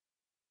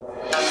Hi,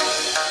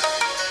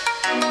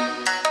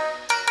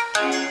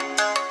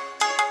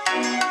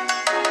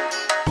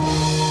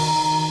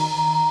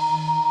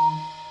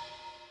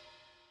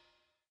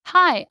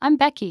 I'm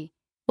Becky.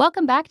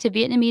 Welcome back to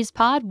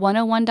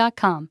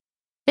VietnamesePod101.com.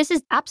 This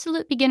is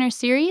Absolute Beginner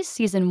Series,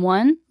 Season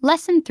 1,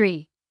 Lesson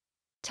 3,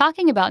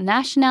 talking about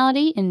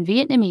nationality in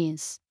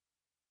Vietnamese.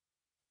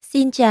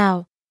 Xin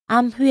chào,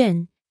 I'm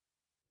Huyền.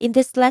 In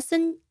this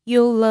lesson,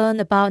 you'll learn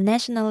about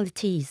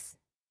nationalities.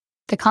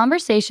 The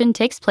conversation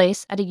takes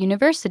place at a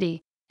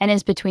university and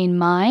is between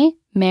Mai,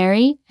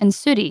 Mary, and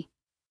Sudi.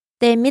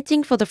 They're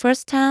meeting for the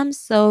first time,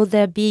 so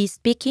they'll be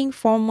speaking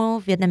formal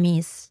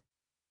Vietnamese.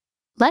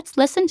 Let's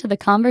listen to the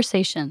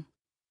conversation.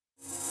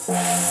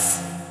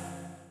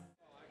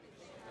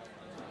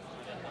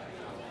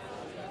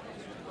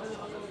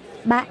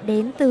 Bạn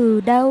đến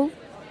từ đâu?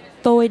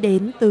 Tôi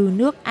đến từ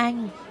nước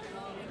Anh.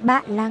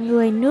 Bạn là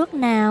người nước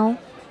nào?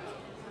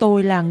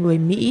 Tôi là người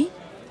Mỹ.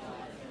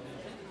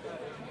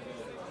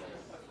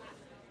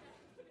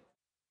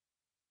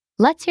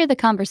 Let's hear the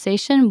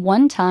conversation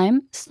one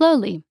time,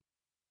 slowly.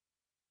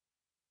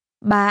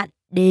 Bạn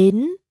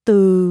đến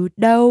từ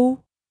đâu?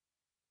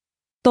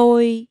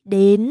 Tôi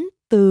đến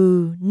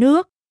từ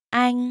nước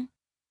Anh.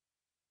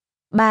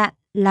 Bạn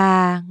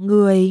là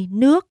người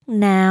nước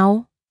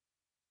nào?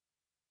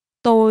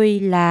 Tôi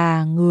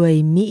là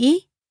người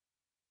Mỹ.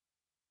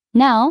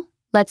 Now,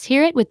 let's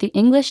hear it with the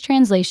English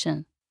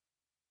translation.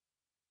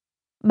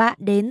 Bạn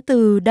đến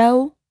từ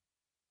đâu?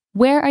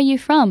 Where are you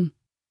from?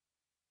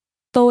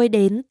 Tôi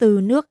đến từ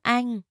nước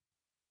Anh.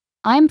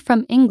 I'm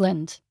from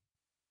England.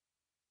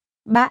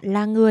 Bạn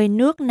là người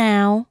nước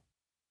nào?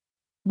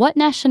 What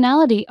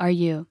nationality are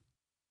you?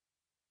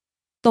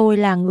 Tôi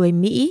là người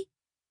Mỹ.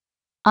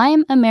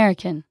 I'm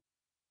American.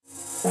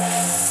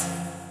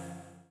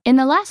 In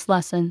the last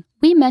lesson,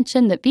 we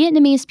mentioned that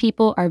Vietnamese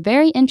people are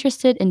very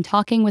interested in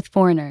talking with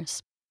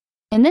foreigners.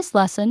 In this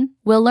lesson,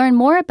 we'll learn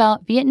more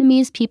about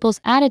Vietnamese people's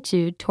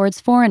attitude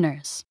towards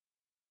foreigners.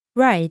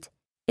 Right.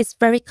 It's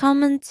very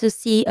common to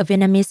see a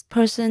Vietnamese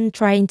person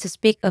trying to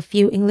speak a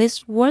few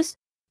English words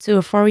to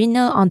a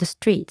foreigner on the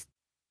street.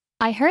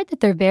 I heard that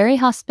they're very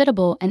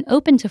hospitable and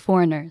open to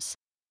foreigners.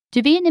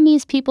 Do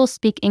Vietnamese people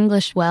speak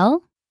English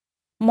well?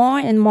 More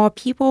and more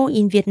people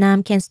in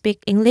Vietnam can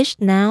speak English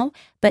now,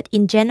 but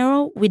in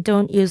general, we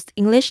don't use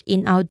English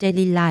in our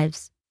daily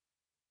lives.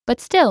 But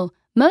still,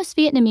 most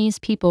Vietnamese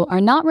people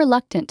are not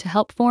reluctant to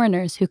help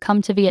foreigners who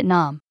come to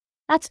Vietnam.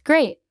 That's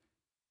great.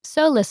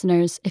 So,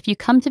 listeners, if you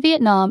come to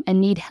Vietnam and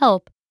need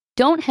help,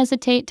 don't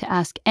hesitate to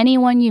ask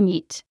anyone you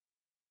meet.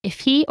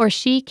 If he or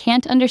she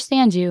can't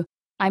understand you,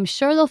 I'm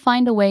sure they'll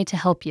find a way to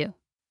help you.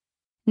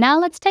 Now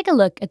let's take a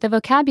look at the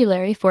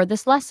vocabulary for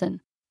this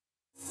lesson.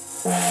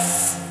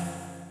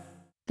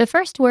 The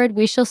first word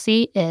we shall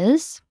see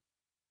is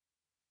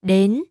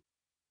Đến,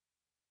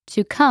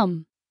 to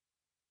come.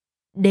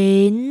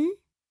 đến,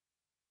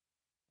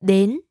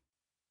 đến.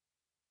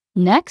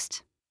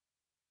 Next,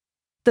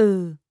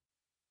 Từ,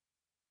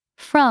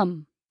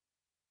 from.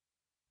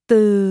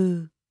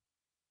 từ,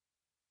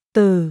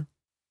 từ.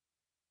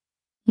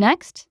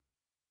 Next,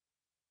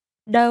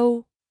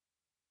 Đâu,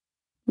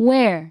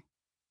 where.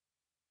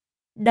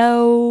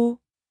 đâu,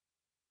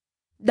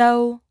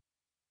 đâu.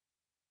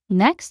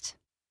 Next,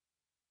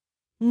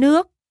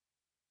 Nước,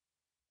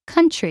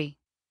 country.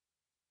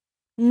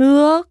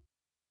 nước,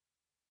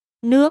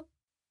 nước.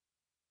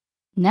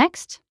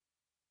 Next,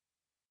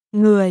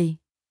 Người,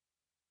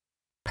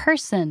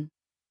 person,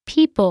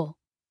 people,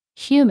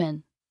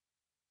 human.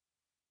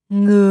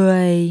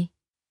 người,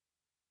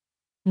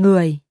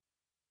 người.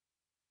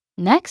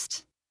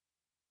 Next,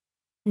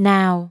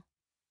 Nào,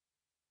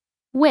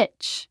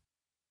 which,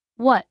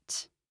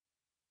 what.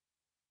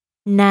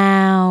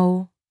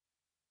 nào,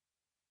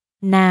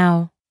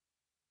 nào.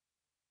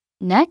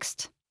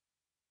 Next,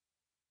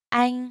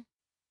 Anh,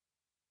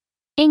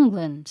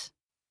 England.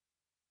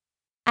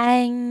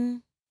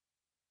 anh,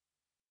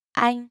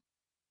 anh.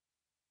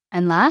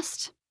 And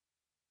last,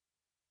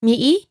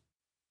 Mỹ,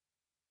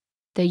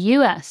 the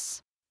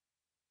US.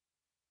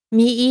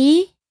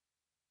 Mỹ,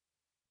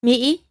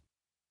 Mỹ.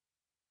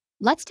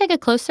 Let's take a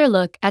closer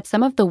look at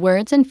some of the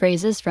words and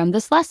phrases from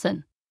this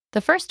lesson.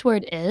 The first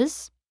word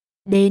is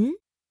Đến,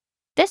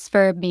 this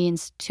verb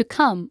means to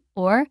come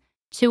or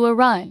to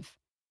arrive.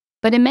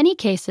 But in many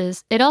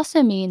cases, it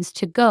also means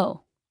to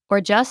go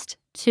or just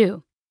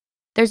to.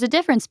 There's a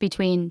difference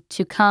between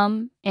to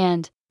come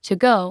and to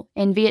go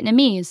in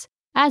Vietnamese,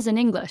 as in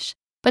English,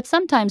 but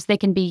sometimes they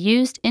can be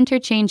used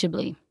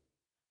interchangeably.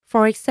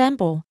 for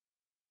example,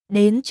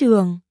 đến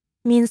trường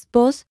means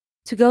both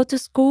to go to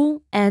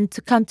school and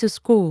to come to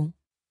school.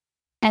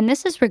 And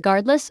this is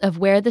regardless of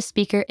where the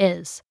speaker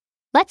is.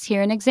 Let's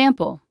hear an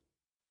example.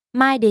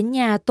 Mai đến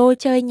nhà tôi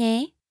chơi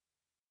nhé.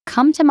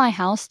 Come to my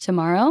house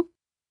tomorrow.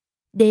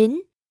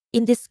 Đến,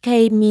 in this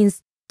case,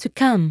 means to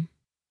come.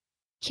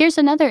 Here's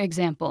another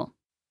example.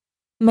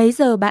 Mấy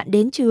giờ bạn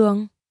đến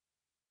trường?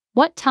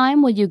 What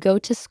time will you go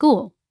to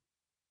school?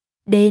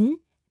 Đến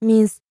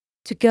means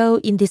to go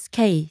in this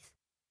case.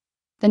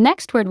 The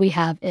next word we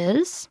have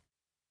is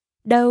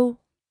Đâu,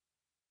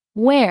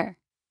 Where?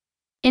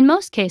 In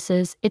most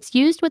cases, it's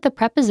used with a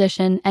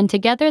preposition and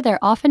together they're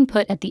often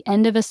put at the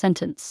end of a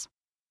sentence.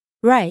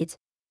 Right.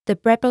 The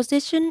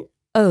preposition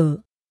ở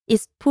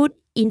is put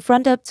in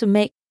front of to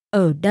make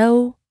ở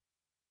đâu.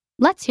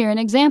 Let's hear an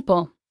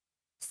example.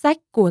 Sách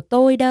của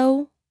tôi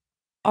đâu?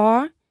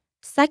 Or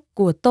sách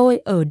của tôi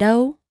ở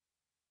đâu?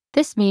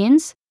 This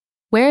means,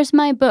 where's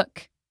my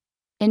book?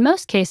 In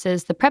most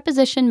cases, the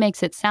preposition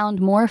makes it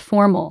sound more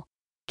formal.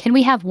 Can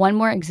we have one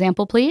more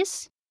example,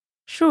 please?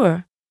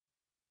 Sure.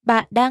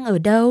 Bạn đang ở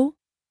đâu?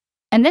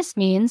 And this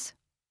means,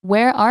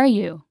 where are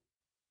you?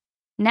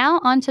 Now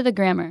on to the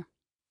grammar.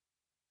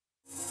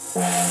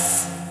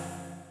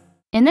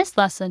 In this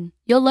lesson,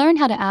 you'll learn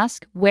how to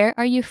ask, where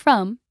are you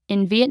from,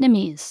 in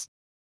Vietnamese.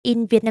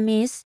 In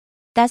Vietnamese,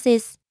 that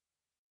is,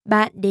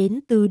 bạn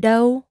đến từ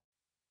đâu?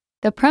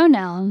 The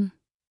pronoun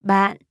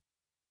Bạn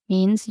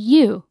means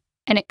you,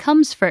 and it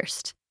comes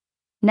first.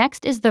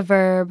 Next is the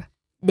verb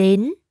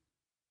đến,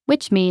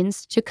 which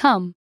means to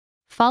come,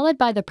 followed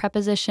by the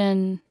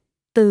preposition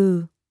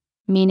từ,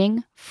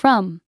 meaning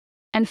from,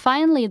 and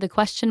finally the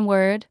question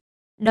word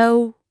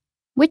đâu.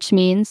 which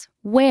means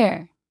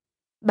where.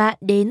 Bạn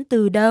đến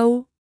từ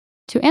đâu?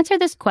 To answer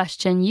this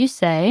question, you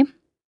say,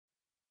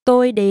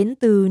 Tôi đến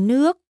từ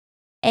nước,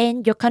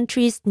 and your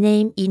country's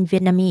name in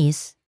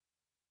Vietnamese.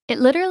 it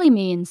literally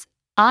means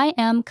I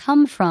am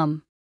come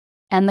from,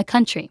 and the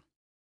country.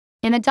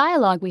 In the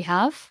dialogue we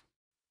have,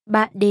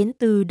 Bạn đến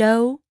từ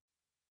đâu?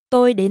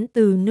 Tôi đến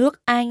từ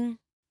nước Anh.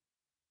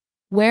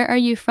 where are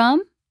you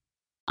from?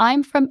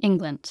 I'm from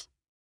England.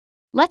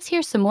 Let's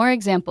hear some more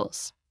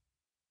examples.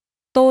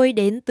 Tôi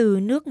đến từ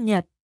nước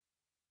Nhật.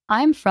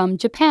 I'm from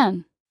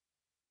Japan.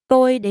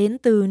 Tôi đến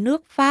từ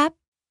nước Pháp.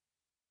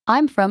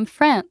 I'm from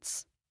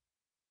France.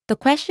 The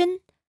question,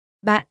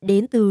 bạn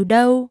đến từ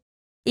đâu,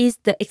 is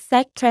the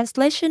exact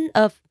translation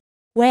of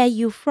where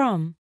are you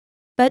from?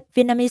 But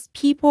Vietnamese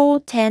people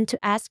tend to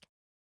ask,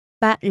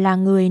 bạn là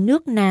người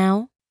nước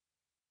nào?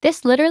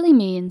 This literally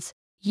means,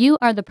 you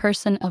are the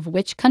person of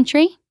which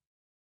country?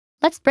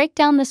 Let's break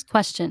down this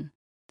question.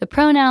 The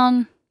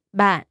pronoun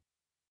Bạn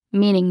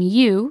meaning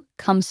you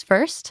comes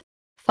first,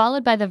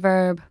 followed by the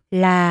verb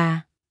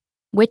là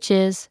which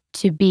is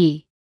to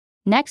be.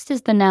 Next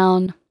is the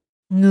noun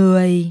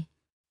người,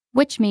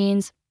 which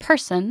means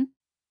person,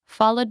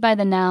 followed by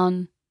the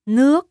noun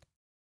nước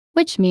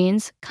which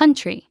means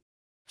country.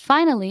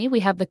 Finally,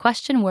 we have the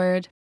question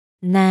word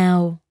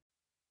nào.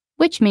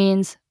 which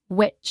means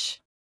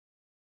which.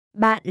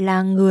 Bạn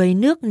là người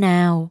nước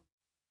nào?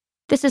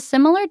 This is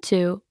similar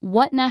to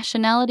what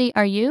nationality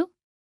are you?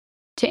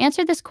 To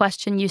answer this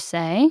question, you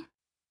say,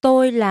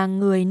 Tôi là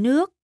người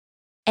nước,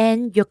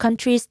 and your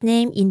country's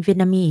name in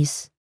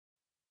Vietnamese.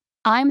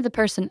 I'm the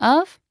person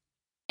of,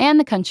 and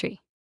the country.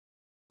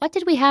 What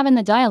did we have in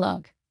the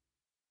dialogue?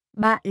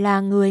 Bạn là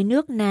người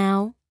nước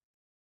nào?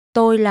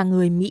 Tôi là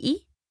người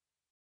Mỹ.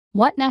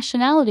 What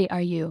nationality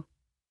are you?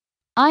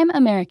 I'm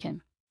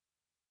American.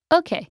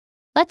 Okay,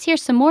 let's hear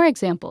some more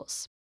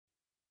examples.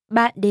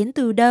 Bạn đến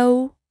từ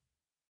đâu?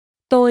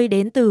 Tôi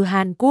đến từ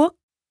Hàn Quốc.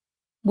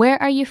 Where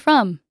are you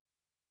from?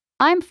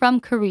 I'm from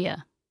Korea.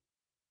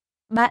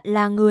 Bạn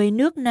là người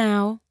nước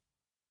nào?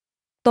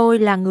 Tôi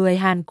là người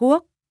Hàn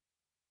Quốc.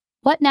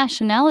 What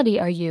nationality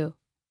are you?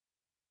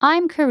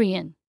 I'm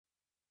Korean.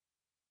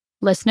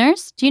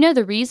 Listeners, do you know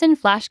the reason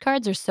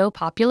flashcards are so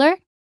popular?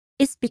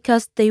 It's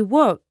because they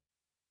work.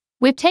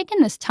 We've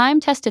taken this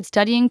time-tested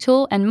studying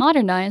tool and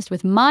modernized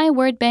with My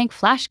Word Bank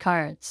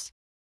flashcards.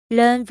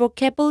 Learn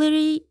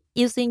vocabulary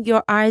using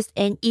your eyes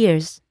and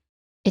ears.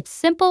 It's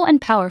simple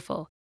and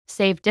powerful.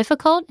 Save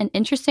difficult and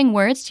interesting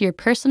words to your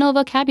personal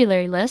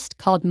vocabulary list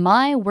called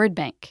My Word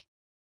Bank.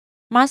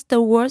 Master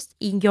words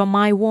in your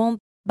mind won't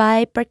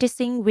by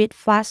practicing with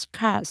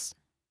flashcards.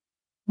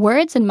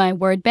 Words in My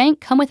Word Bank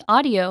come with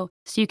audio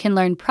so you can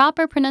learn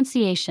proper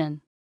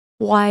pronunciation.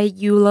 While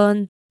you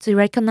learn to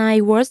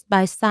recognize words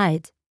by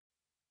sight.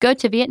 Go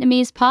to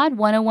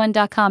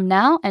VietnamesePod101.com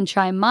now and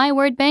try My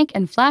Word Bank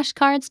and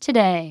flashcards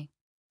today.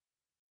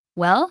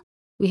 Well,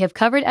 we have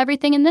covered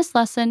everything in this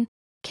lesson.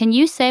 Can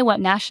you say what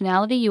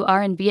nationality you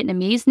are in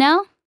Vietnamese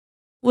now?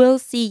 We'll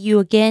see you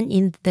again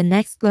in the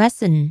next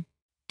lesson.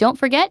 Don't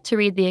forget to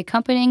read the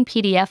accompanying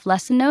PDF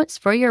lesson notes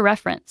for your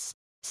reference.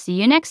 See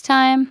you next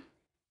time.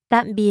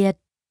 Tạm biệt.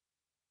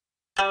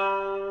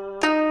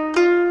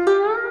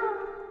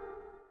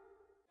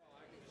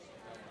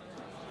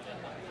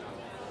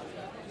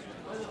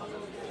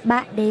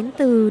 Bạn đến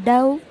từ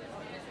đâu?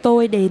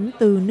 Tôi đến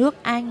từ nước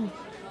Anh.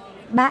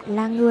 Bạn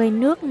là người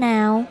nước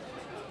nào?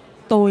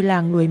 Tôi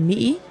là người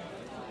Mỹ.